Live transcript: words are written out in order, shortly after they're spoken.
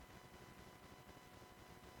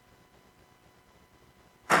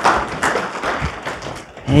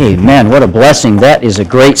Amen. What a blessing. That is a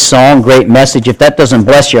great song, great message. If that doesn't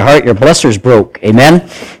bless your heart, your blesser's broke. Amen.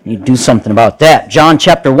 You need to do something about that. John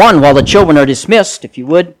chapter 1, while the children are dismissed, if you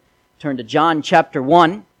would, turn to John chapter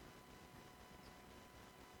 1.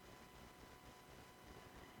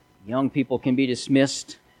 Young people can be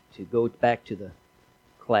dismissed to go back to the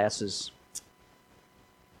classes.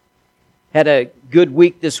 Had a good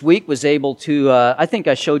week this week. Was able to, I think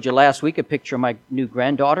I showed you last week a picture of my new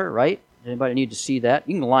granddaughter, right? Anybody need to see that?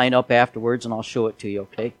 You can line up afterwards and I'll show it to you,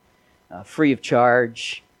 okay? Free of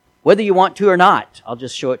charge. Whether you want to or not, I'll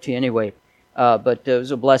just show it to you anyway. But it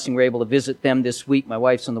was a blessing. We were able to visit them this week. My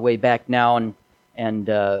wife's on the way back now, and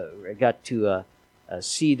I got to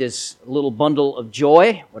see this little bundle of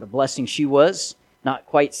joy. What a blessing she was. Not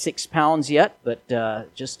quite 6 pounds yet, but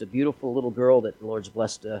just a beautiful little girl that the Lord's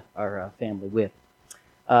blessed our family with.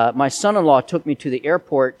 My son-in-law took me to the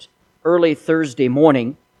airport early Thursday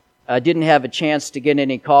morning. I didn't have a chance to get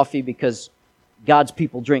any coffee because God's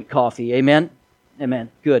people drink coffee. Amen? Amen.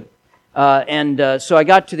 Good. So I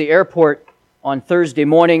got to the airport on Thursday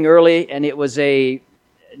morning early, and it was and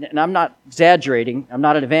I'm not exaggerating. I'm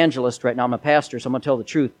not an evangelist right now. I'm a pastor, so I'm going to tell the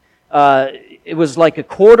truth. It was like a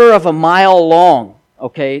quarter of a mile long,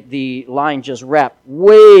 okay? The line just wrapped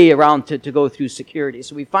way around to go through security.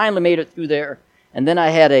 So we finally made it through there, and then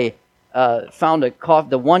I had found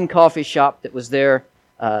the one coffee shop that was there,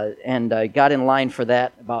 and I got in line for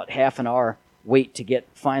that, about half an hour wait to get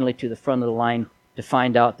finally to the front of the line to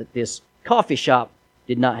find out that this coffee shop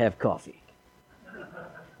did not have coffee.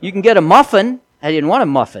 You can get a muffin. I didn't want a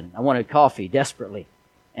muffin. I wanted coffee desperately,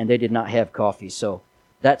 and they did not have coffee. So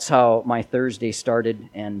that's how my Thursday started,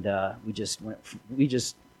 and we just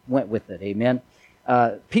went with it. Amen.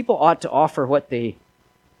 People ought to offer what they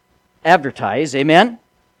advertise. Amen.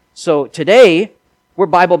 So today, we're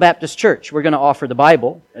Bible Baptist Church. We're going to offer the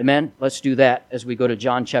Bible. Amen. Let's do that as we go to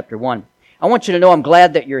John chapter 1. I want you to know I'm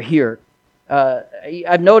glad that you're here.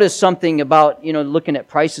 I've noticed something about, looking at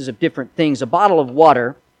prices of different things. A bottle of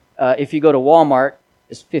water, if you go to Walmart,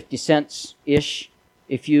 is 50 cents-ish.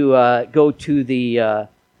 If you go to the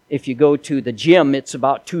gym, it's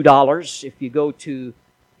about $2. If you go to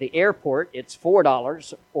the airport, it's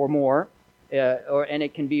 $4 or more, and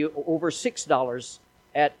it can be over $6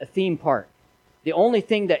 at a theme park. The only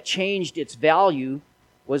thing that changed its value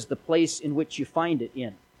was the place in which you find it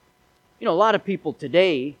in. A lot of people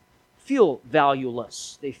today feel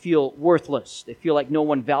valueless. They feel worthless. They feel like no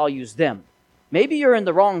one values them. Maybe you're in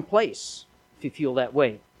the wrong place if you feel that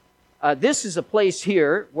way. This is a place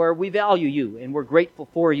here where we value you and we're grateful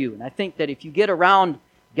for you. And I think that if you get around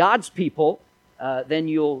God's people, then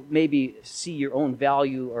you'll maybe see your own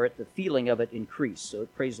value or the feeling of it increase. So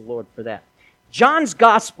praise the Lord for that. John's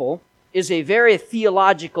gospel is a very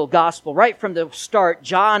theological gospel. Right from the start,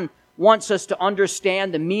 John wants us to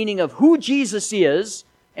understand the meaning of who Jesus is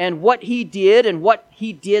and what He did and what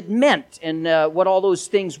He did meant and what all those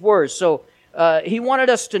things were. So he wanted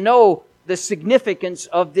us to know the significance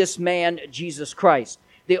of this man, Jesus Christ.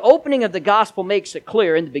 The opening of the gospel makes it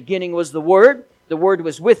clear. In the beginning was the Word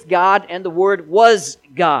was with God, and the Word was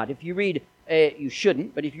God. If you read, you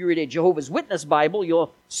shouldn't, but if you read a Jehovah's Witness Bible,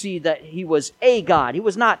 you'll see that He was a God. He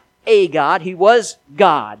was not a God, He was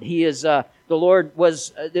God. He is, the Lord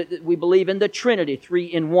was, we believe in the Trinity, 3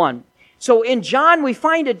 in 1. So in John, we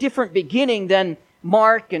find a different beginning than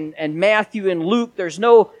Mark and Matthew and Luke. There's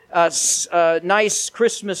no nice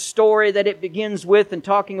Christmas story that it begins with and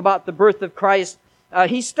talking about the birth of Christ.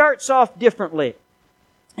 He starts off differently.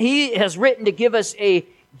 He has written to give us a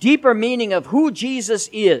deeper meaning of who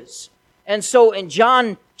Jesus is. And so in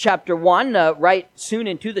John chapter 1, right soon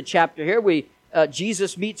into the chapter here,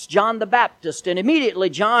 Jesus meets John the Baptist, and immediately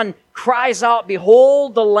John cries out,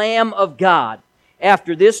 "Behold the Lamb of God."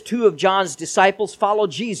 After this, 2 of John's disciples follow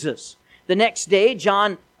Jesus. The next day,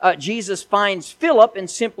 Jesus finds Philip and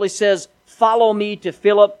simply says, "Follow me" to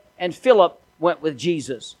Philip, and Philip went with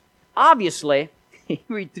Jesus. Obviously, you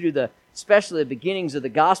read through especially the beginnings of the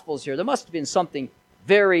Gospels here, there must have been something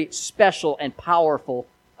very special and powerful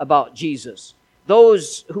about Jesus.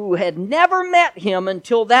 Those who had never met Him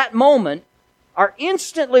until that moment are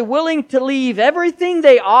instantly willing to leave everything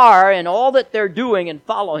they are and all that they're doing and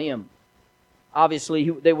follow Him. Obviously,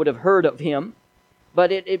 they would have heard of Him,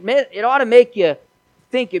 but it ought to make you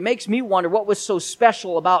think. It makes me wonder what was so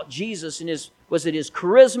special about Jesus. Was it His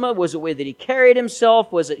charisma? Was it the way that He carried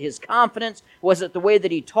Himself? Was it His confidence? Was it the way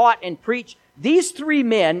that He taught and preached? These 3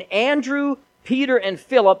 men, Andrew, Peter, and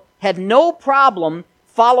Philip, had no problem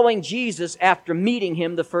following Jesus after meeting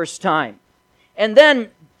Him the first time. And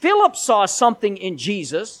then Philip saw something in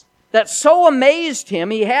Jesus that so amazed him,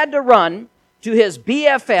 he had to run to his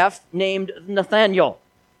BFF named Nathanael.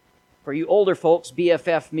 For you older folks,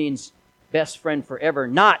 BFF means best friend forever.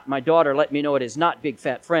 Not, my daughter let me know it is not big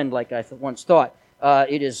fat friend like I once thought.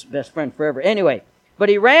 It is best friend forever. Anyway, but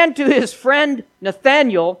he ran to his friend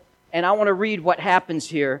Nathanael, and I want to read what happens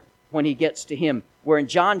here when he gets to him. We're in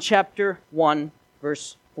John chapter 1,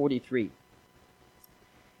 verse 43.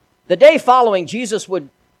 The day following, Jesus would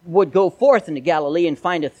go forth into Galilee and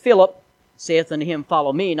findeth Philip, saith unto him,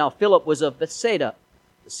 Follow me. Now Philip was of Bethsaida,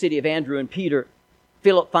 the city of Andrew and Peter.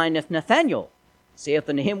 Philip findeth Nathanael, saith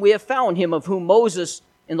unto him, We have found him of whom Moses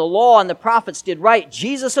in the law and the prophets did write,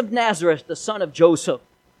 Jesus of Nazareth, the son of Joseph.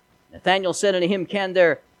 Nathanael said unto him, Can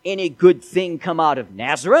there any good thing come out of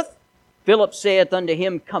Nazareth? Philip saith unto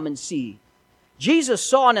him, Come and see. Jesus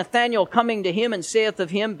saw Nathanael coming to him, and saith of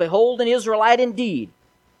him, Behold, an Israelite indeed,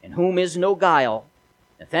 in whom is no guile.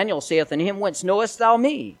 Nathanael saith unto him, Whence knowest thou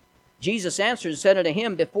me? Jesus answered and said unto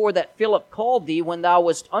him, Before that Philip called thee, when thou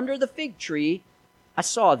wast under the fig tree, I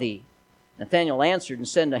saw thee. Nathanael answered and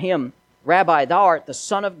said unto him, Rabbi, thou art the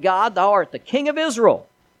Son of God, thou art the King of Israel.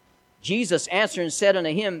 Jesus answered and said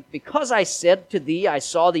unto him, Because I said to thee, I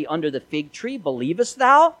saw thee under the fig tree, believest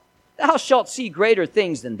thou? Thou shalt see greater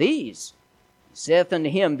things than these. He saith unto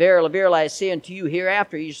him, Verily, verily, I say unto you,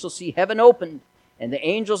 hereafter ye shall see heaven opened, and the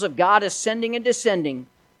angels of God ascending and descending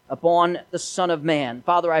upon the Son of Man.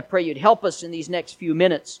 Father, I pray you'd help us in these next few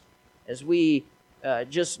minutes as we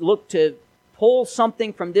just look to pull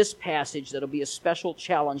something from this passage that'll be a special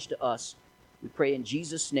challenge to us. We pray in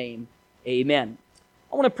Jesus' name, amen.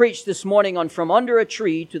 I want to preach this morning on from under a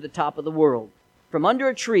tree to the top of the world. From under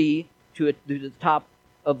a tree to the top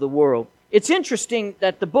of the world. It's interesting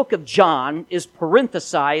that the book of John is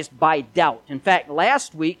parenthesized by doubt. In fact,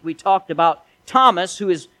 last week we talked about Thomas, who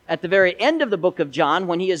is at the very end of the book of John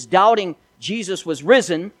when he is doubting Jesus was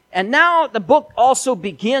risen. And now the book also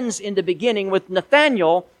begins in the beginning with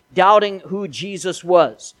Nathanael doubting who Jesus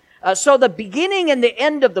was. So the beginning and the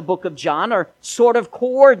end of the book of John are sort of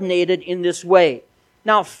coordinated in this way.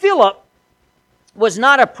 Now, Philip was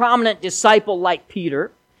not a prominent disciple like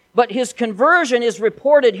Peter, but his conversion is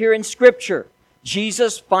reported here in Scripture.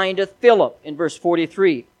 Jesus findeth Philip in verse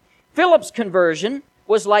 43. Philip's conversion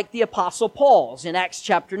was like the Apostle Paul's in Acts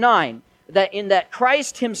chapter 9, that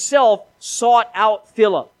Christ himself sought out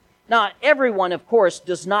Philip. Now, everyone, of course,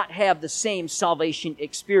 does not have the same salvation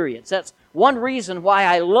experience. That's one reason why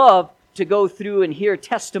I love to go through and hear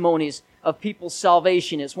testimonies of people's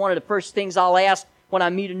salvation. It's one of the first things I'll ask when I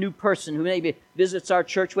meet a new person who maybe visits our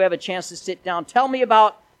church. We have a chance to sit down. Tell me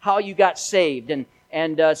about how you got saved. And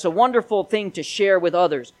it's a wonderful thing to share with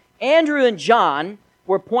others. Andrew and John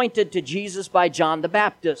were pointed to Jesus by John the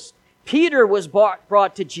Baptist. Peter was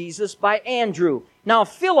brought to Jesus by Andrew. Now,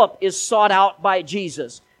 Philip is sought out by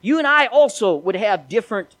Jesus. You and I also would have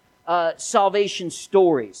different salvation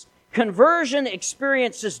stories. Conversion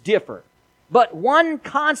experiences differ, but one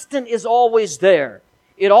constant is always there.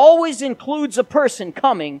 It always includes a person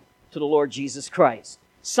coming to the Lord Jesus Christ.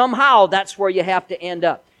 Somehow that's where you have to end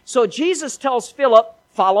up. So Jesus tells Philip,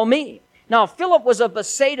 Follow me. Now, Philip was of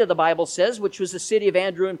Bethsaida, the Bible says, which was the city of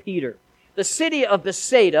Andrew and Peter. The city of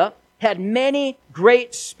Bethsaida had many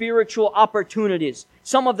great spiritual opportunities.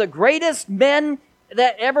 Some of the greatest men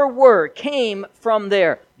that ever were came from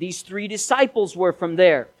there. These three disciples were from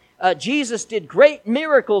there. Jesus did great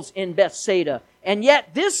miracles in Bethsaida. And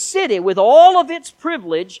yet this city, with all of its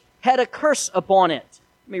privilege, had a curse upon it.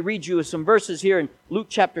 Let me read you some verses here in Luke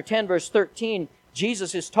chapter 10, verse 13.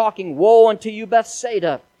 Jesus is talking, Woe unto you,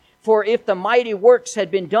 Bethsaida! For if the mighty works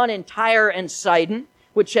had been done in Tyre and Sidon,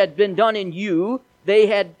 which had been done in you, they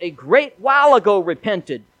had a great while ago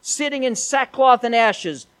repented, sitting in sackcloth and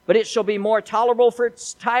ashes. But it shall be more tolerable for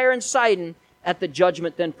Tyre and Sidon at the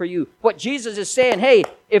judgment than for you. What Jesus is saying, hey,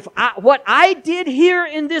 what I did here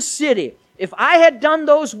in this city, if I had done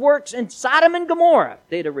those works in Sodom and Gomorrah,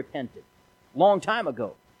 they'd have repented long time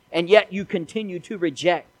ago. And yet you continue to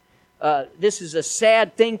reject. This is a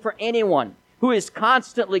sad thing for anyone who is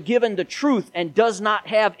constantly given the truth and does not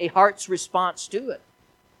have a heart's response to it.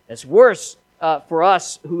 It's worse for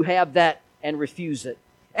us who have that and refuse it.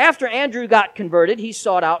 After Andrew got converted, he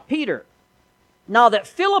sought out Peter. Now that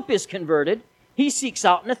Philip is converted, he seeks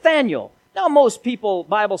out Nathanael. Now most people,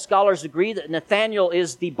 Bible scholars, agree that Nathanael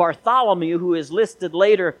is the Bartholomew who is listed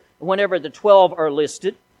later whenever the 12 are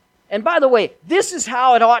listed. And by the way, this is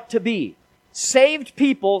how it ought to be. Saved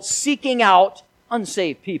people seeking out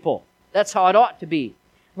unsaved people. That's how it ought to be.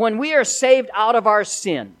 When we are saved out of our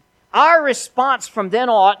sin, our response from then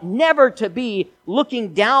on ought never to be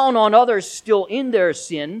looking down on others still in their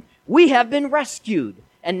sin. We have been rescued,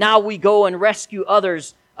 and now we go and rescue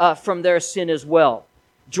others from their sin as well.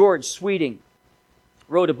 George Sweeting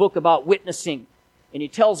wrote a book about witnessing, And he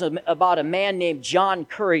tells him about a man named John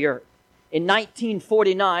Currier. In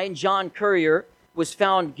 1949, John Currier was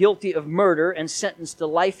found guilty of murder and sentenced to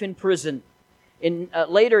life in prison.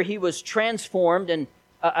 Later, he was transferred,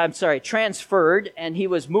 and he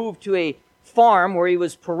was moved to a farm where he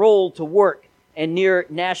was paroled to work near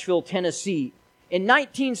Nashville, Tennessee. In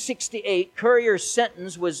 1968, Currier's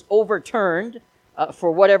sentence was overturned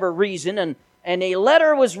for whatever reason, and a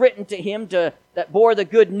letter was written to him that bore the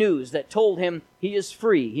good news, that told him he is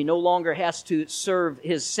free. He no longer has to serve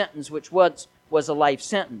his sentence, which was a life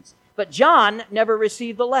sentence. But John never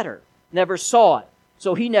received the letter, never saw it,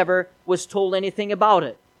 so he never was told anything about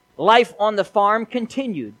it. Life on the farm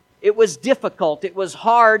continued. It was difficult. It was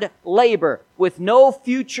hard labor with no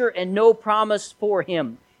future and no promise for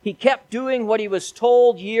him. He kept doing what he was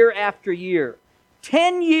told year after year.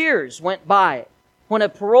 10 years went by when a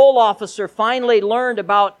parole officer finally learned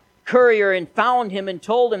about Currier and found him and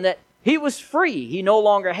told him that he was free. He no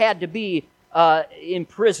longer had to be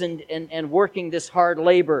imprisoned and working this hard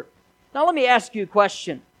labor. Now let me ask you a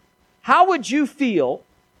question. How would you feel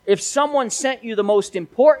if someone sent you the most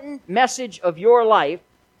important message of your life,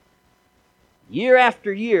 year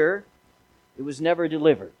after year, it was never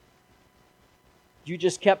delivered? You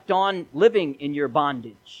just kept on living in your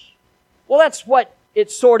bondage. Well, that's what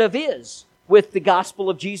it sort of is with the gospel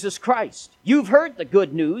of Jesus Christ. You've heard the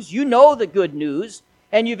good news, you know the good news,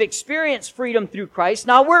 and you've experienced freedom through Christ.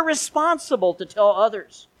 Now we're responsible to tell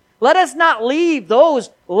others. Let us not leave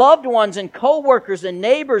those loved ones and co-workers and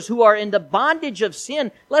neighbors who are in the bondage of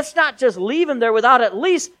sin. Let's not just leave them there without at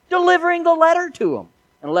least delivering the letter to them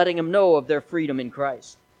and letting them know of their freedom in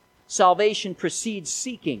Christ. Salvation precedes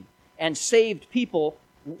seeking, and saved people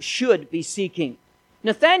should be seeking.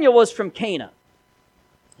 Nathanael was from Cana.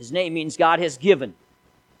 His name means God has given.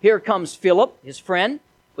 Here comes Philip, his friend,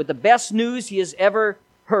 with the best news he has ever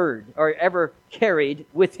heard or ever carried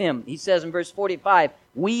with him. He says in verse 45,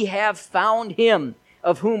 "We have found him,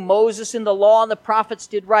 of whom Moses in the law and the prophets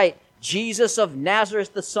did write, Jesus of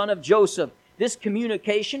Nazareth, the son of Joseph." This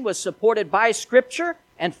communication was supported by Scripture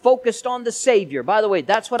and focused on the Savior. By the way,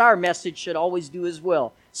 that's what our message should always do as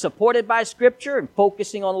well. Supported by Scripture and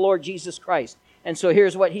focusing on the Lord Jesus Christ. And so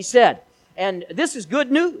here's what he said. And this is good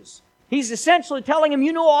news. He's essentially telling him,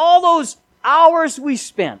 you know, all those hours we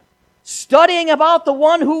spent studying about the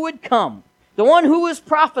one who would come, the one who was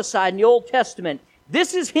prophesied in the Old Testament.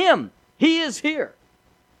 This is him. He is here.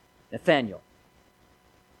 Nathanael,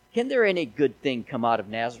 can there any good thing come out of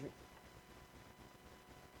Nazareth?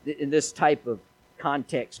 In this type of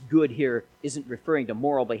context, good here isn't referring to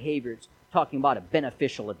moral behavior. It's talking about a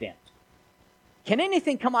beneficial event. Can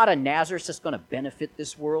anything come out of Nazareth that's going to benefit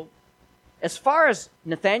this world? As far as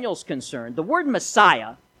Nathanael's concerned, the word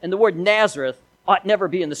Messiah and the word Nazareth ought never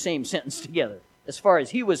be in the same sentence together, as far as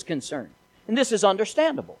he was concerned. And this is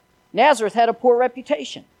understandable. Nazareth had a poor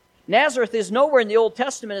reputation. Nazareth is nowhere in the Old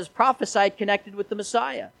Testament as prophesied connected with the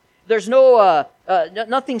Messiah. There's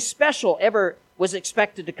nothing special ever was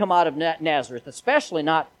expected to come out of Nazareth, especially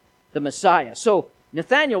not the Messiah. So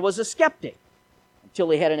Nathanael was a skeptic until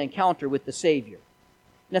he had an encounter with the Savior.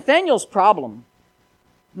 Nathanael's problem,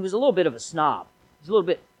 he was a little bit of a snob. He was a little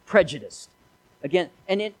bit prejudiced. Again,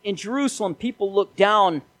 and in Jerusalem, people looked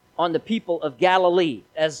down on the people of Galilee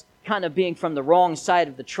as kind of being from the wrong side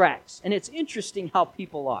of the tracks. And it's interesting how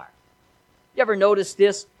people are. You ever notice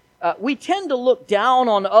this? We tend to look down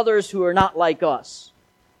on others who are not like us.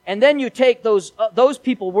 And then you take those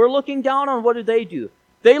people we're looking down on, what do?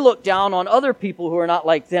 They look down on other people who are not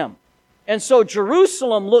like them. And so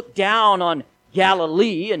Jerusalem looked down on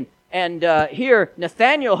Galilee, and here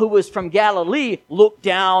Nathanael, who was from Galilee, looked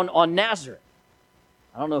down on Nazareth.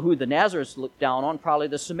 I don't know who the Nazareths looked down on, probably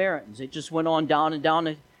the Samaritans. It just went on down and down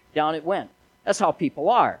and down it went. That's how people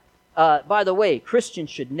are. By the way, Christians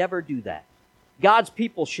should never do that. God's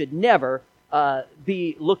people should never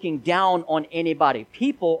be looking down on anybody.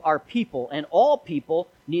 People are people, and all people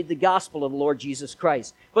need the gospel of the Lord Jesus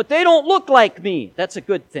Christ. But they don't look like me. That's a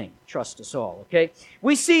good thing. Trust us all, okay?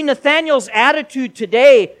 We see Nathanael's attitude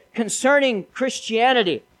today concerning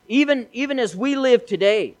Christianity, even as we live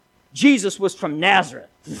today. Jesus was from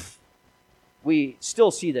Nazareth. We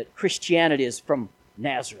still see that Christianity is from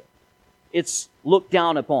Nazareth. It's looked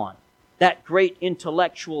down upon. That great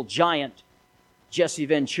intellectual giant, Jesse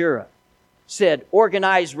Ventura, said,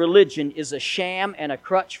 organized religion is a sham and a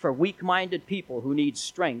crutch for weak-minded people who need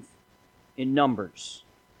strength in numbers.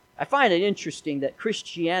 I find it interesting that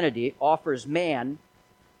Christianity offers man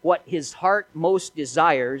what his heart most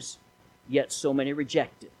desires, yet so many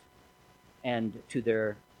reject it, and to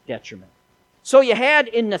their detriment. So you had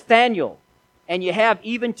in Nathanael, and you have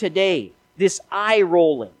even today, this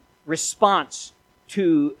eye-rolling response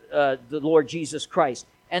to the Lord Jesus Christ.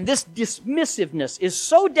 And this dismissiveness is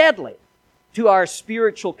so deadly to our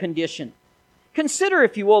spiritual condition. Consider,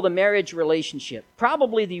 if you will, the marriage relationship.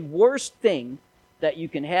 Probably the worst thing that you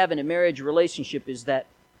can have in a marriage relationship is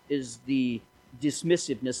the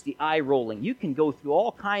dismissiveness, the eye rolling. You can go through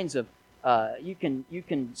all kinds of you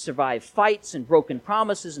can survive fights and broken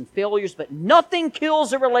promises and failures, but nothing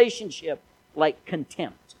kills a relationship like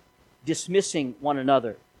contempt, dismissing one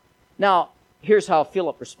another. Now, here's how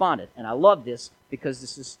Philip responded, and I love this because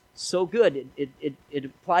this is so good. It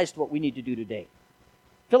applies to what we need to do today.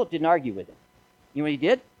 Philip didn't argue with him. You know what he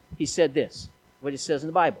did? He said this, what it says in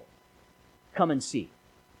the Bible. Come and see.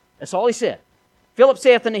 That's all he said. Philip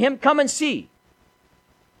saith unto him, come and see.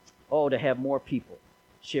 Oh, to have more people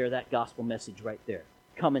share that gospel message right there.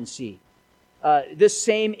 Come and see. This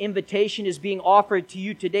same invitation is being offered to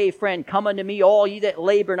you today, friend. Come unto me, all ye that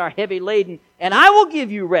labor and are heavy laden, and I will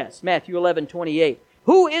give you rest. Matthew 11:28.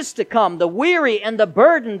 Who is to come? The weary and the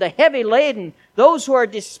burdened, the heavy laden, those who are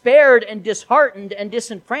despaired and disheartened and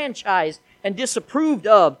disenfranchised and disapproved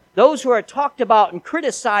of, those who are talked about and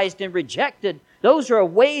criticized and rejected, those who are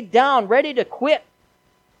weighed down, ready to quit.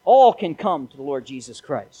 All can come to the Lord Jesus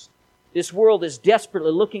Christ. This world is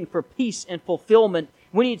desperately looking for peace and fulfillment.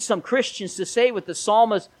 We need some Christians to say with the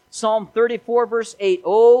psalmist, Psalm 34, verse 8,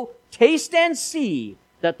 oh, taste and see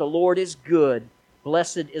that the Lord is good.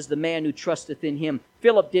 Blessed is the man who trusteth in him.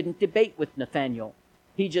 Philip didn't debate with Nathanael.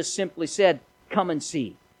 He just simply said, come and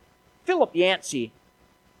see. Philip Yancey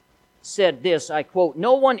said this, I quote,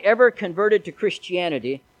 no one ever converted to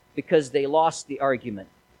Christianity because they lost the argument.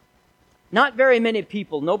 Not very many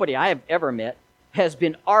people, nobody I have ever met, has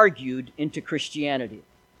been argued into Christianity.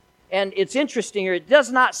 And it's interesting here, it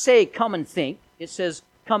does not say come and think, it says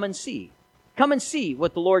come and see. Come and see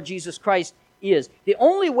what the Lord Jesus Christ is. The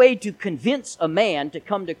only way to convince a man to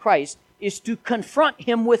come to Christ is to confront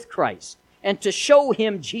him with Christ and to show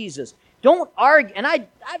him Jesus. Don't argue, and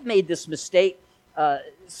I've made this mistake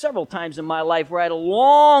several times in my life where I had a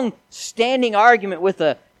long-standing argument with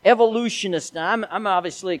a evolutionist. Now, I'm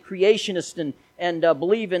obviously a creationist and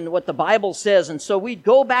believe in what the Bible says, and so we'd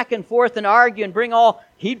go back and forth and argue and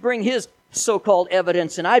he'd bring his so-called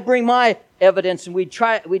evidence and I'd bring my evidence, and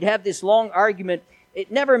we'd have this long argument.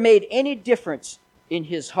 It never made any difference in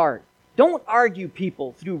his heart. Don't argue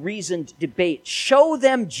people through reasoned debate. Show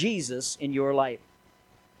them Jesus in your life.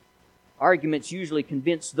 Arguments usually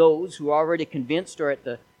convince those who are already convinced or at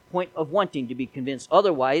the point of wanting to be convinced.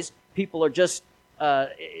 Otherwise, people are just,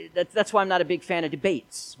 that's why I'm not a big fan of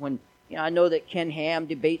debates. When I know that Ken Ham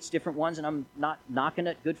debates different ones, and I'm not knocking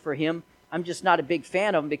it, good for him. I'm just not a big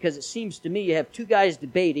fan of them because it seems to me you have two guys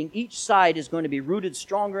debating. Each side is going to be rooted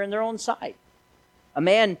stronger in their own side. A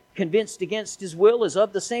man convinced against his will is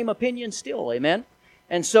of the same opinion still, amen?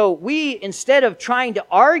 And so we, instead of trying to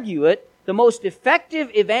argue it, the most effective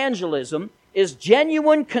evangelism is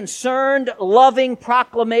genuine, concerned, loving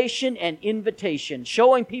proclamation and invitation,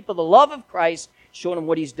 showing people the love of Christ, showing them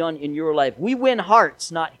what He's done in your life. We win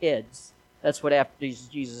hearts, not heads. That's what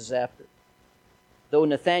Jesus is after. Though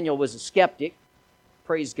Nathanael was a skeptic,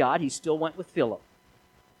 praise God, he still went with Philip.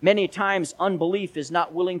 Many times unbelief is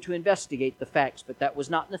not willing to investigate the facts, but that was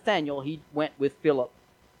not Nathanael. He went with Philip.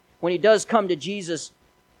 When he does come to Jesus,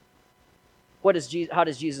 how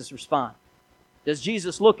does Jesus respond? Does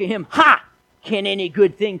Jesus look at him, ha! Can any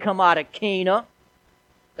good thing come out of Cana?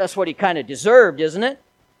 That's what he kind of deserved, isn't it?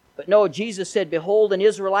 But no, Jesus said, behold, an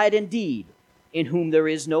Israelite indeed, in whom there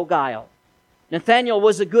is no guile. Nathanael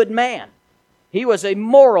was a good man. He was a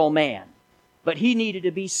moral man, but he needed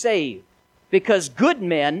to be saved. Because good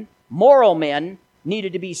men, moral men, need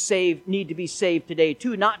to be saved today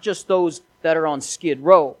too, not just those that are on Skid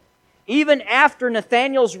Row. Even after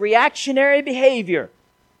Nathanael's reactionary behavior,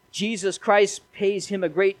 Jesus Christ pays him a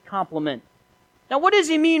great compliment. Now, what does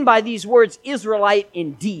he mean by these words, Israelite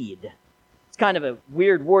indeed? It's kind of a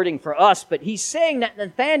weird wording for us, but he's saying that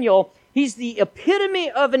Nathanael, he's the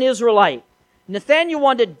epitome of an Israelite. Nathanael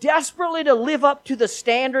wanted desperately to live up to the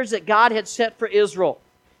standards that God had set for Israel.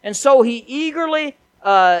 And so he eagerly,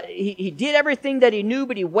 he did everything that he knew,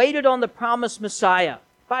 but he waited on the promised Messiah.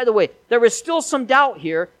 By the way, there was still some doubt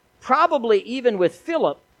here, probably even with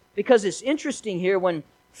Philip, because it's interesting here when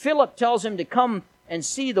Philip tells him to come and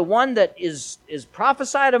see the one that is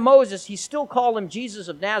prophesied of Moses, he still called him Jesus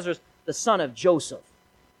of Nazareth, the son of Joseph.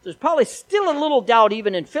 There's probably still a little doubt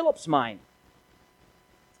even in Philip's mind.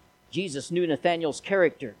 Jesus knew Nathanael's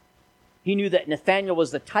character. He knew that Nathanael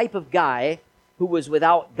was the type of guy who was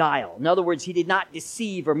without guile. In other words, he did not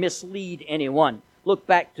deceive or mislead anyone. Look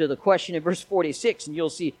back to the question in verse 46 and you'll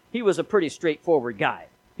see he was a pretty straightforward guy.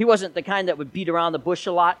 He wasn't the kind that would beat around the bush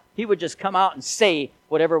a lot. He would just come out and say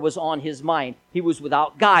whatever was on his mind. He was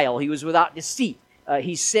without guile. He was without deceit.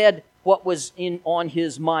 He said what was on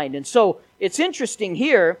his mind. And so it's interesting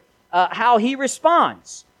here how he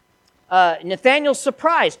responds. Nathanael's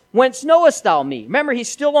surprised. Whence knowest thou me? Remember, he's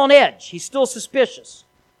still on edge. He's still suspicious.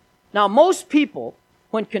 Now, most people,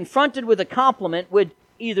 when confronted with a compliment, would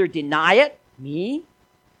either deny it, me,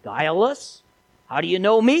 guileless, how do you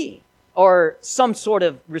know me? Or some sort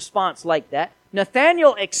of response like that.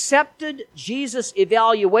 Nathanael accepted Jesus'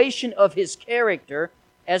 evaluation of his character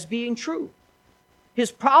as being true.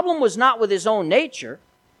 His problem was not with his own nature.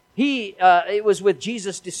 It was with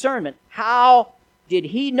Jesus' discernment. How did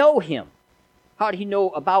he know him? How did he know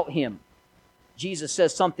about him? Jesus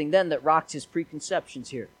says something then that rocks his preconceptions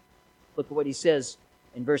here. Look at what he says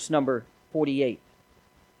in verse number 48.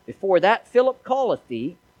 Before that Philip calleth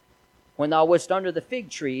thee, when thou wast under the fig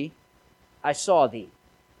tree, I saw thee.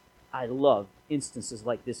 I love instances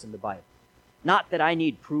like this in the Bible. Not that I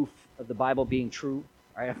need proof of the Bible being true.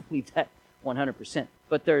 I believe that 100%.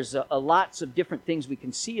 But there's lots of different things we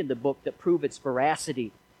can see in the book that prove its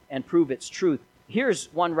veracity and prove its truth.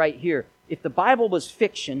 Here's one right here. If the Bible was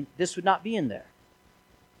fiction, this would not be in there.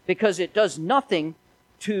 Because it does nothing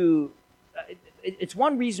to... It's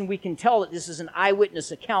one reason we can tell that this is an eyewitness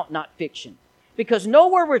account, not fiction. Because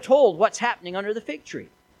nowhere we're told what's happening under the fig tree.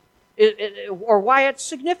 Or why it's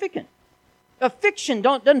significant. A fiction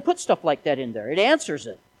doesn't put stuff like that in there. It answers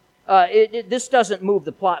it. This doesn't move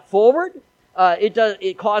the plot forward.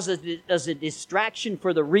 It causes a distraction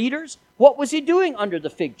for the readers. What was he doing under the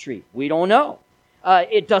fig tree? We don't know.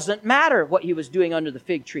 It doesn't matter what he was doing under the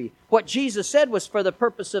fig tree. What Jesus said was for the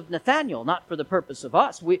purpose of Nathanael, not for the purpose of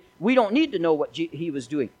us. We don't need to know what he was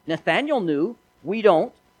doing. Nathanael knew. We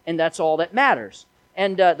don't. And that's all that matters.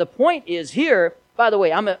 And the point is here, by the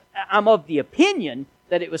way, I'm of the opinion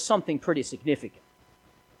that it was something pretty significant.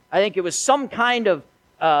 I think it was some kind of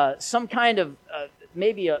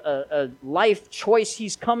maybe a life choice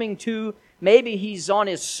he's coming to. Maybe he's on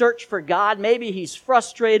his search for God. Maybe he's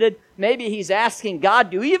frustrated. Maybe he's asking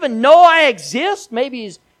God, do you even know I exist? Maybe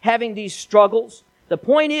he's having these struggles. The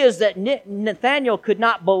point is that Nathanael could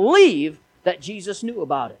not believe that Jesus knew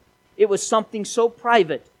about it. It was something so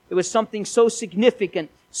private. It was something so significant,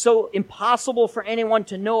 so impossible for anyone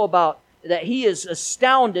to know about, that he is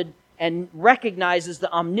astounded and recognizes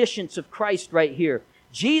the omniscience of Christ right here.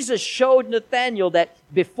 Jesus showed Nathanael that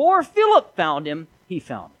before Philip found him, he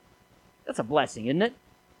found him. That's a blessing, isn't it?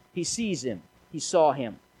 He sees him. He saw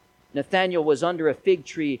him. Nathanael was under a fig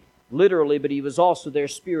tree literally, but he was also there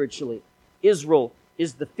spiritually. Israel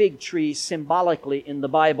is the fig tree symbolically in the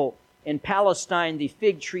Bible. In Palestine, the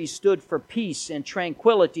fig tree stood for peace and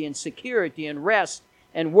tranquility and security and rest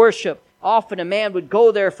and worship. Often a man would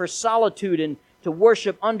go there for solitude and to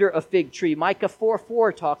worship under a fig tree. Micah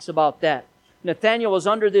 4:4 talks about that. Nathanael was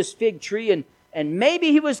under this fig tree, and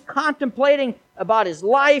maybe he was contemplating about his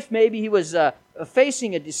life. Maybe he was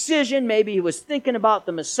facing a decision. Maybe he was thinking about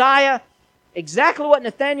the Messiah. Exactly what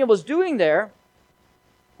Nathanael was doing there,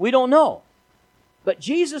 we don't know. But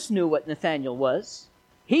Jesus knew what Nathanael was.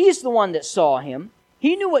 He's the one that saw him.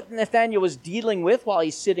 He knew what Nathanael was dealing with while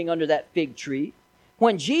he's sitting under that fig tree.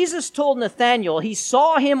 When Jesus told Nathanael he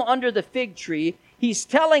saw him under the fig tree, he's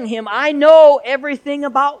telling him, I know everything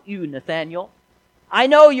about you, Nathanael. I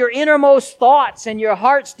know your innermost thoughts and your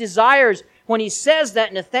heart's desires. When he says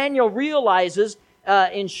that, Nathanael realizes,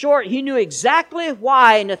 in short, he knew exactly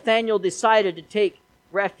why Nathanael decided to take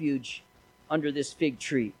refuge under this fig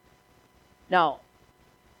tree. Now,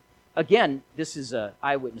 again, this is an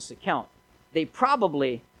eyewitness account. They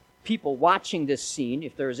probably, people watching this scene,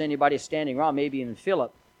 if there was anybody standing around, maybe even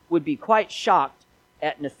Philip, would be quite shocked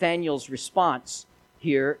at Nathanael's response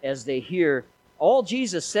here as they hear, all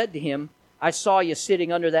Jesus said to him, I saw you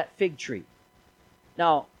sitting under that fig tree.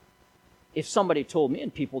 Now, if somebody told me,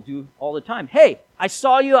 and people do all the time, hey, I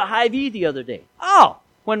saw you at Hy-Vee the other day. Oh,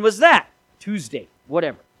 when was that? Tuesday,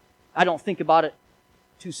 whatever. I don't think about it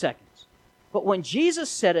 2 seconds. But when Jesus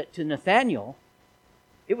said it to Nathanael,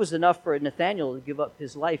 it was enough for Nathanael to give up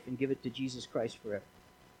his life and give it to Jesus Christ forever.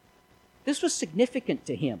 This was significant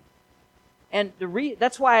to him. And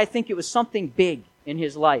that's why I think it was something big in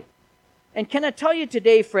his life. And can I tell you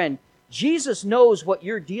today, friend, Jesus knows what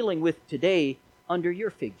you're dealing with today under your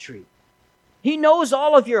fig tree. He knows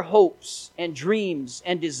all of your hopes and dreams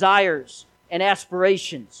and desires and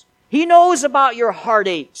aspirations. He knows about your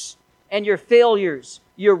heartaches and your failures,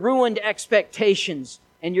 your ruined expectations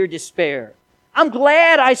and your despair. I'm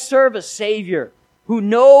glad I serve a Savior who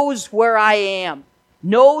knows where I am,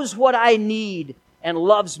 knows what I need, and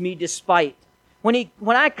loves me despite.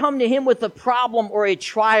 When I come to Him with a problem or a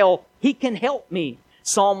trial, He can help me.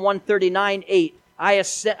 Psalm 139:8.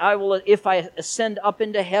 If I ascend up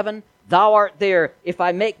into heaven, Thou art there. If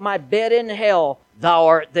I make my bed in hell, Thou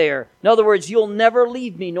art there. In other words, You'll never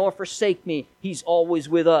leave me nor forsake me. He's always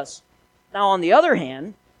with us. Now, on the other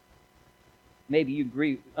hand, maybe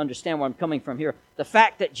you understand where I'm coming from here. The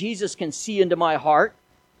fact that Jesus can see into my heart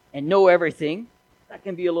and know everything, that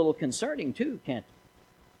can be a little concerning too, can't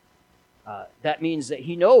it? That means that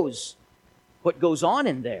He knows what goes on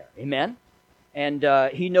in there. Amen? And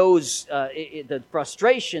He knows the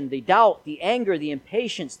frustration, the doubt, the anger, the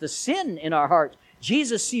impatience, the sin in our hearts.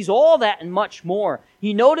 Jesus sees all that and much more.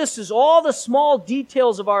 He notices all the small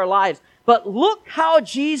details of our lives. But look how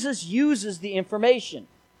Jesus uses the information.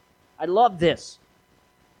 I love this.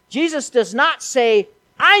 Jesus does not say,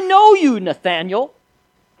 I know you, Nathanael.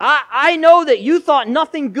 I know that you thought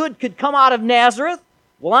nothing good could come out of Nazareth.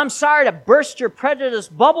 Well, I'm sorry to burst your prejudice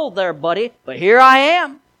bubble there, buddy, but here I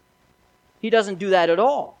am. He doesn't do that at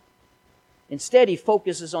all. Instead, He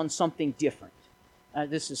focuses on something different.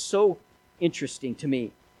 This is so interesting to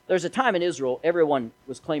me. There's a time in Israel, everyone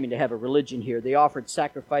was claiming to have a religion here. They offered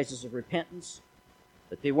sacrifices of repentance,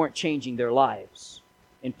 but they weren't changing their lives.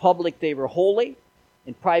 In public, they were holy.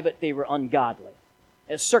 In private, they were ungodly.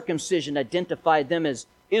 As circumcision identified them as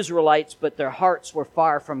Israelites, but their hearts were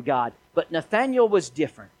far from God. But Nathanael was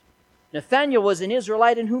different. Nathanael was an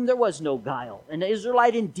Israelite in whom there was no guile. An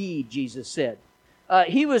Israelite indeed, Jesus said.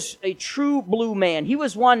 He was a true blue man. He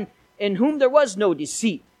was one in whom there was no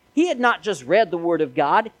deceit. He had not just read the Word of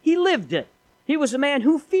God, he lived it. He was a man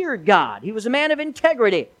who feared God. He was a man of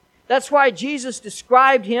integrity. That's why Jesus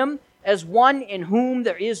described him as one in whom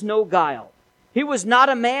there is no guile. He was not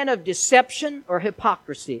a man of deception or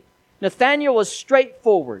hypocrisy. Nathanael was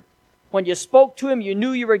straightforward. When you spoke to him, you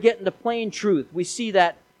knew you were getting the plain truth. We see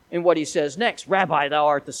that in what he says next. Rabbi, thou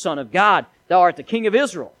art the Son of God. Thou art the King of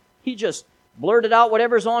Israel. He just blurted out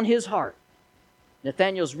whatever's on his heart.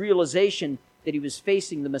 Nathanael's realization that he was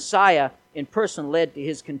facing the Messiah in person led to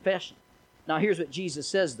his confession. Now here's what Jesus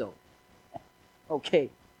says though. Okay,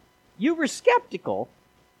 you were skeptical.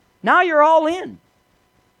 Now you're all in,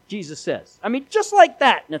 Jesus says. I mean, just like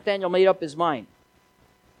that, Nathanael made up his mind.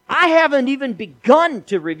 I haven't even begun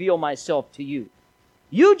to reveal myself to you.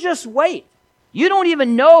 You just wait. You don't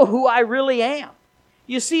even know who I really am.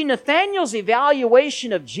 You see, Nathanael's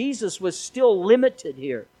evaluation of Jesus was still limited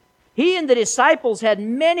here. He and the disciples had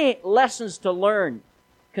many lessons to learn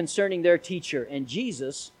concerning their teacher, and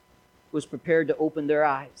Jesus was prepared to open their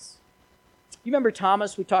eyes. You remember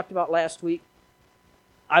Thomas we talked about last week?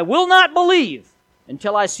 I will not believe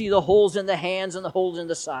until I see the holes in the hands and the holes in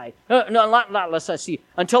the side. No, not unless I see.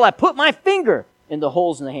 Until I put my finger in the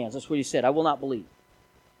holes in the hands. That's what he said. I will not believe.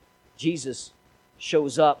 Jesus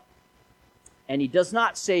shows up, and He does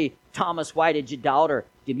not say, Thomas, why did you doubt, or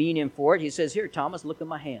demean Him for it. He says, here, Thomas, look at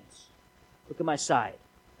my hands. Look at my side.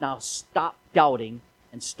 Now stop doubting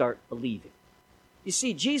and start believing. You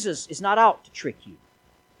see, Jesus is not out to trick you.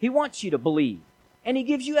 He wants you to believe, and He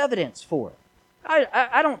gives you evidence for it.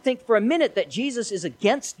 I don't think for a minute that Jesus is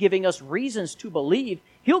against giving us reasons to believe.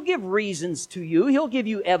 He'll give reasons to you. He'll give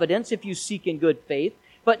you evidence if you seek in good faith.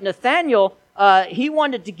 But Nathanael, he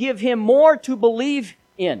wanted to give him more to believe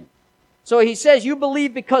in. So he says, you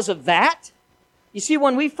believe because of that? You see,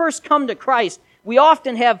 when we first come to Christ, we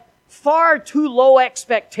often have far too low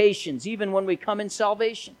expectations, even when we come in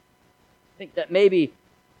salvation. Think that maybe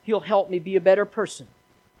He'll help me be a better person.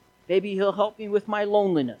 Maybe He'll help me with my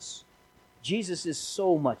loneliness. Jesus is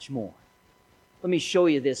so much more. Let me show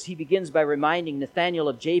you this. He begins by reminding Nathanael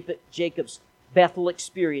of Jacob's Bethel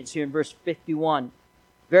experience here in verse 51.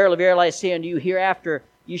 Verily, verily, I say unto you, hereafter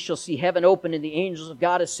you shall see heaven open and the angels of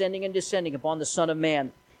God ascending and descending upon the Son of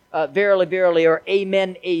Man. Verily, verily, or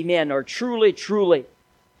amen, amen, or truly, truly.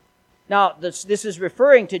 Now, this is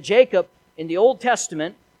referring to Jacob in the Old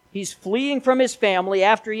Testament. He's fleeing from his family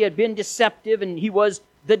after he had been deceptive, and he was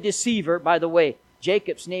the deceiver. By the way,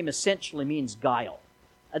 Jacob's name essentially means guile.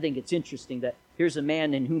 I think it's interesting that here's a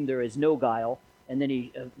man in whom there is no guile, and then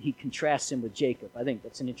he contrasts him with Jacob. I think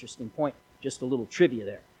that's an interesting point. Just a little trivia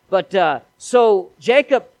there. But so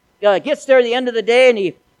Jacob gets there at the end of the day,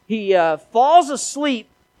 and he falls asleep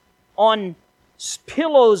on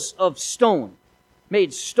pillows of stone,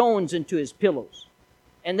 made stones into his pillows.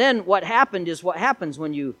 And then what happened is what happens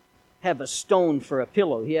when you have a stone for a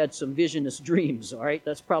pillow. He had some visionous dreams, all right?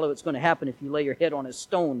 That's probably what's going to happen if you lay your head on a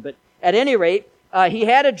stone. But at any rate, he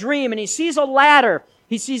had a dream, and he sees a ladder.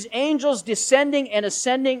 He sees angels descending and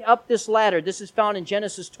ascending up this ladder. This is found in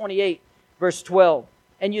Genesis 28, verse 12.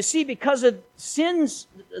 And you see, because of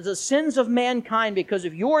the sins of mankind, because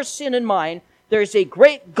of your sin and mine, There's a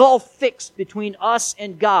great gulf fixed between us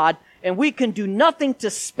and God, and we can do nothing to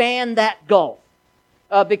span that gulf.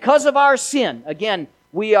 Because of our sin, again,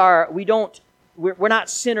 we're not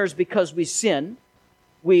sinners because we sin.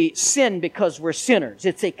 We sin because we're sinners.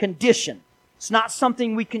 It's a condition. It's not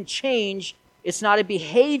something we can change. It's not a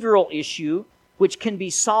behavioral issue which can be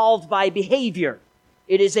solved by behavior.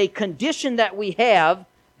 It is a condition that we have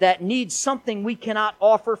that needs something we cannot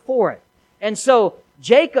offer for it. And so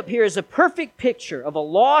Jacob here is a perfect picture of a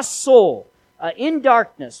lost soul in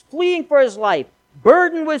darkness, fleeing for his life,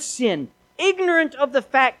 burdened with sin, ignorant of the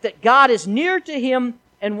fact that God is near to him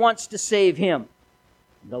and wants to save him.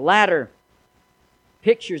 The latter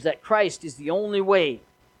pictures that Christ is the only way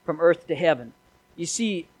from earth to heaven. You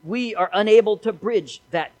see, we are unable to bridge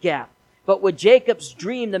that gap. But with Jacob's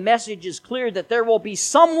dream, the message is clear that there will be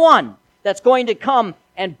someone that's going to come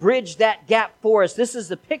and bridge that gap for us. This is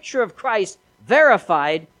the picture of Christ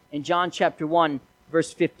verified in John chapter 1,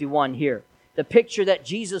 verse 51 here. The picture that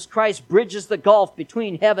Jesus Christ bridges the gulf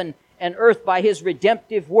between heaven and earth by his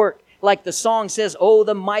redemptive work. Like the song says, "Oh,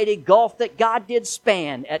 the mighty gulf that God did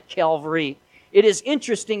span at Calvary." It is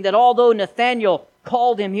interesting that although Nathanael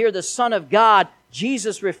called him here the Son of God,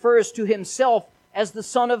 Jesus refers to himself as the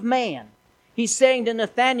Son of Man. He's saying to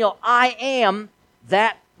Nathanael, I am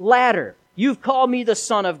that ladder. You've called me the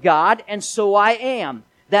Son of God, and so I am.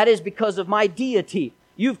 That is because of my deity.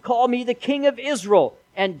 You've called me the King of Israel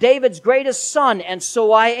and David's greatest son, and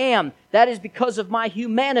so I am. That is because of my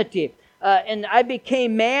humanity. And I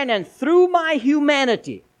became man, and through my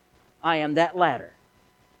humanity, I am that ladder.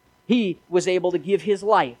 He was able to give his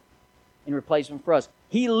life in replacement for us.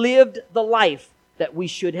 He lived the life that we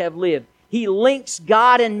should have lived. He links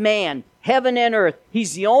God and man, heaven and earth.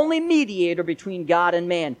 He's the only mediator between God and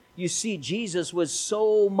man. You see, Jesus was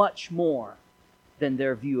so much more than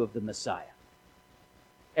their view of the Messiah,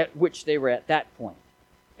 at which they were at that point.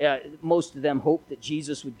 Most of them hoped that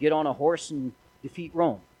Jesus would get on a horse and defeat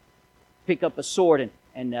Rome, pick up a sword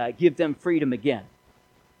and give them freedom again.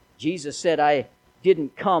 Jesus said, I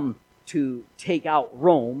didn't come to take out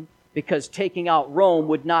Rome, because taking out Rome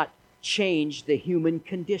would not change the human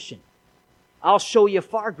condition. I'll show you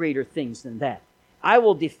far greater things than that. I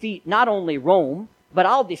will defeat not only Rome, but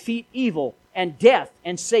I'll defeat evil and death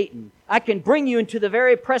and Satan. I can bring you into the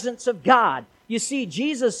very presence of God. You see,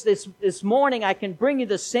 Jesus, this morning, I can bring you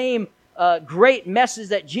the same great message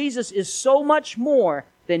that Jesus is so much more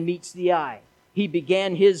than meets the eye. He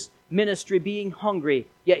began his ministry being hungry,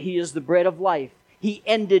 yet he is the bread of life. He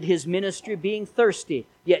ended his ministry being thirsty,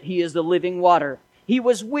 yet he is the living water. He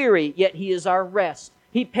was weary, yet he is our rest.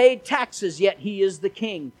 He paid taxes, yet he is the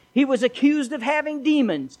king. He was accused of having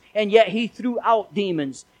demons, and yet he threw out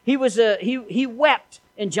demons. He wept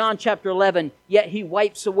in John chapter 11, yet he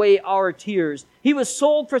wipes away our tears. He was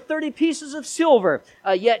sold for 30 pieces of silver,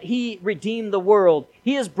 yet he redeemed the world.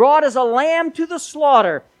 He is brought as a lamb to the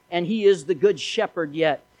slaughter, and he is the good shepherd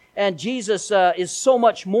yet. And Jesus is so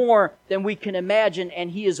much more than we can imagine,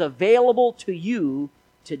 and he is available to you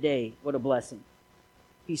today. What a blessing.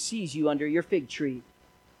 He sees you under your fig tree.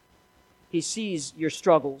 He sees your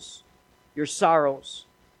struggles, your sorrows,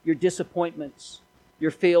 your disappointments,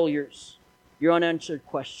 your failures, your unanswered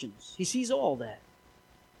questions. He sees all that.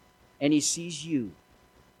 And he sees you.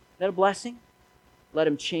 Is that a blessing? Let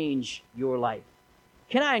him change your life.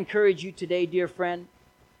 Can I encourage you today, dear friend,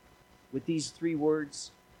 with these 3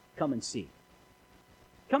 words? Come and see.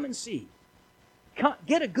 Come and see.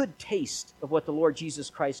 Get a good taste of what the Lord Jesus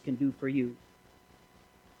Christ can do for you.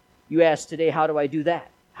 You ask today, how do I do that?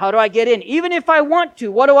 How do I get in? Even if I want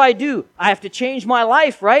to, what do? I have to change my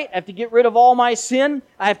life, right? I have to get rid of all my sin.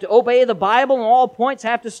 I have to obey the Bible in all points. I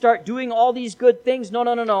have to start doing all these good things.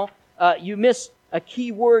 No. You miss a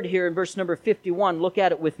key word here in verse number 51. Look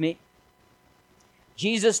at it with me.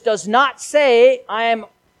 Jesus does not say, I am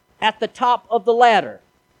at the top of the ladder.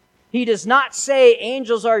 He does not say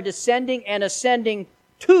angels are descending and ascending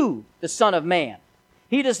to the Son of Man.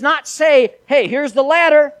 He does not say, hey, here's the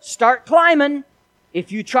ladder, start climbing.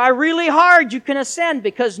 If you try really hard, you can ascend,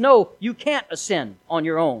 because no, you can't ascend on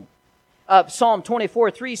your own. Psalm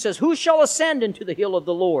 24:3 says, who shall ascend into the hill of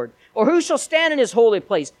the Lord? Or who shall stand in his holy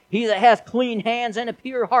place? He that hath clean hands and a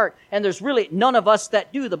pure heart. And there's really none of us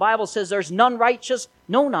that do. The Bible says there's none righteous,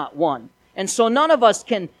 no, not one. And so none of us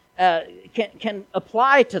can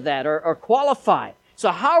apply to that or qualify.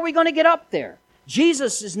 So how are we going to get up there?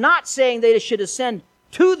 Jesus is not saying they should ascend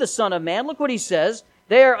to the Son of Man. Look what he says.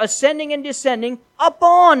 They are ascending and descending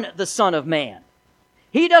upon the Son of Man.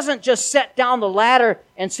 He doesn't just set down the ladder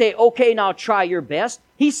and say, okay, now try your best.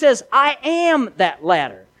 He says, I am that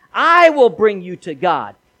ladder. I will bring you to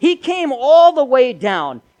God. He came all the way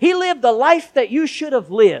down. He lived the life that you should have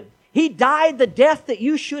lived. He died the death that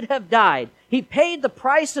you should have died. He paid the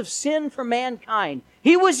price of sin for mankind.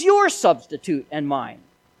 He was your substitute and mine.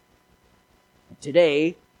 And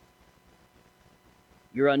today,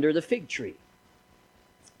 you're under the fig tree.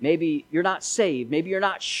 Maybe you're not saved. Maybe you're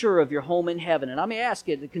not sure of your home in heaven. And I may ask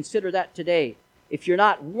you to consider that today. If you're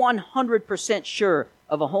not 100% sure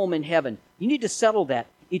of a home in heaven, you need to settle that.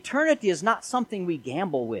 Eternity is not something we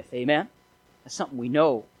gamble with. Amen? That's something we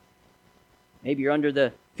know. Maybe you're under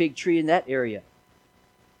the fig tree in that area.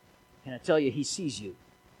 Can I tell you, He sees you?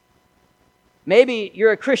 Maybe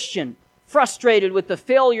you're a Christian, frustrated with the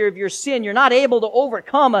failure of your sin. You're not able to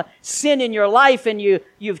overcome a sin in your life, and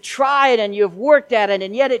you've tried and you've worked at it,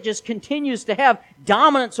 and yet it just continues to have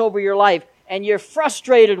dominance over your life, and you're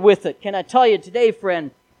frustrated with it. Can I tell you today,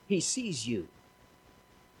 friend, He sees you.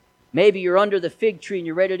 Maybe you're under the fig tree and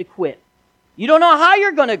you're ready to quit. You don't know how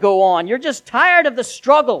you're going to go on. You're just tired of the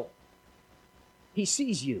struggle. He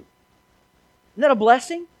sees you. Isn't that a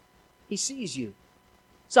blessing? He sees you.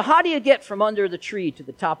 So how do you get from under the tree to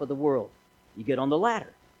the top of the world? You get on the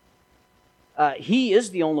ladder. He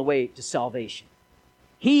is the only way to salvation.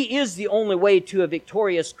 He is the only way to a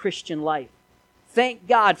victorious Christian life. Thank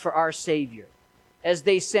God for our Savior. As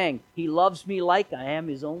they sang, He loves me like I am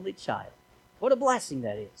His only child. What a blessing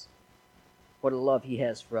that is. What a love He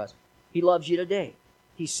has for us. He loves you today.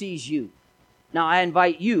 He sees you. Now I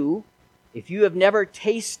invite you, if you have never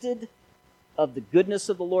tasted of the goodness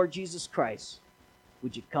of the Lord Jesus Christ,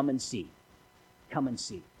 would you come and see? Come and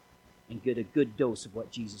see. And get a good dose of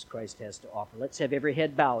what Jesus Christ has to offer. Let's have every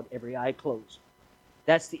head bowed, every eye closed.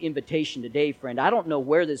 That's the invitation today, friend. I don't know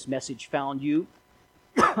where this message found you.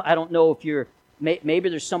 I don't know if you're, maybe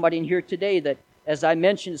there's somebody in here today that, as I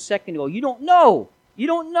mentioned a second ago, you don't know. You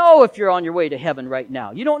don't know if you're on your way to heaven right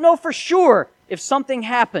now. You don't know for sure if something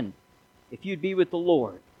happened, if you'd be with the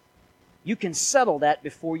Lord. You can settle that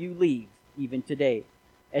before you leave, even today.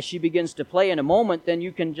 As she begins to play in a moment, then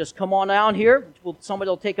you can just come on down here. Somebody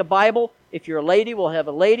will take a Bible. If you're a lady, we'll have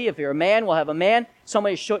a lady. If you're a man, we'll have a man.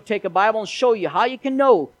 Somebody will take a Bible and show you how you can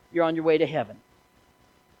know you're on your way to heaven.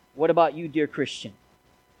 What about you, dear Christian?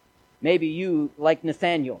 Maybe you, like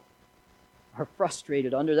Nathaniel, are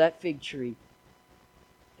frustrated under that fig tree.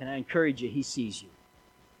 Can I encourage you? He sees you.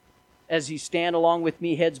 As you stand along with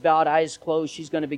me, heads bowed, eyes closed, she's going to begin.